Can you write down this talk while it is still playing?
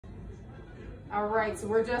All right, so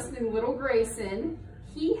we're adjusting little Grayson.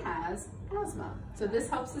 He has asthma, so this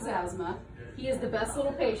helps his asthma. He is the best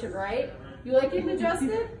little patient, right? You like getting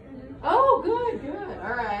adjusted? Oh, good, good.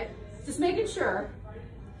 All right, just making sure.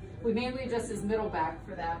 We mainly adjust his middle back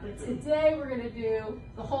for that, but today we're gonna do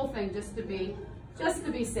the whole thing just to be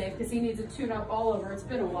safe, because he needs a tune-up all over. It's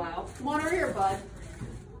been a while. Come on over here, bud.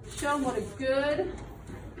 Show him what a good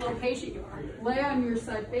little patient you are. Lay on your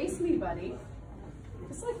side, face me, buddy.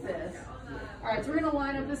 Just like this. All right, so we're gonna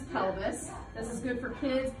line up his pelvis. This is good for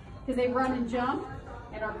kids because they run and jump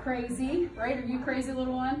and are crazy, right? Are you crazy,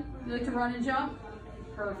 little one? You like to run and jump?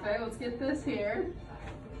 Perfect, let's get this here.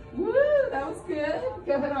 Woo, that was good.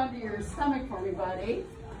 Go ahead onto your stomach for me, buddy.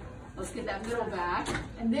 Let's get that middle back.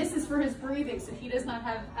 And this is for his breathing, so he does not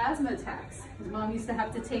have asthma attacks. His mom used to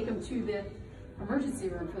have to take him to the emergency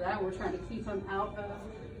room for that. We're trying to keep him out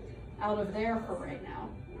of there for right now.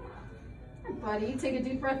 All right, buddy, take a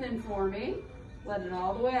deep breath in for me. Let it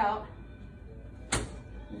all the way out.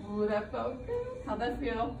 Ooh, that felt good. How'd that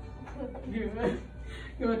feel? Good.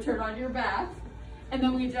 You want to turn on your back. And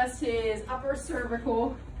then we adjust his upper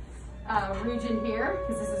cervical region here,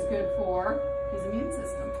 because this is good for his immune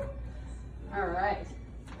system. All right.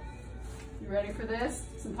 You ready for this?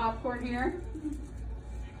 Some popcorn here.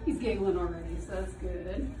 He's giggling already, so that's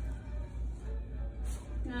good.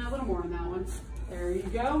 A little more on that one. There you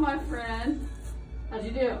go, my friend. How'd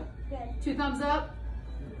you do? Good. 2 thumbs up?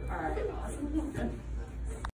 All right, awesome.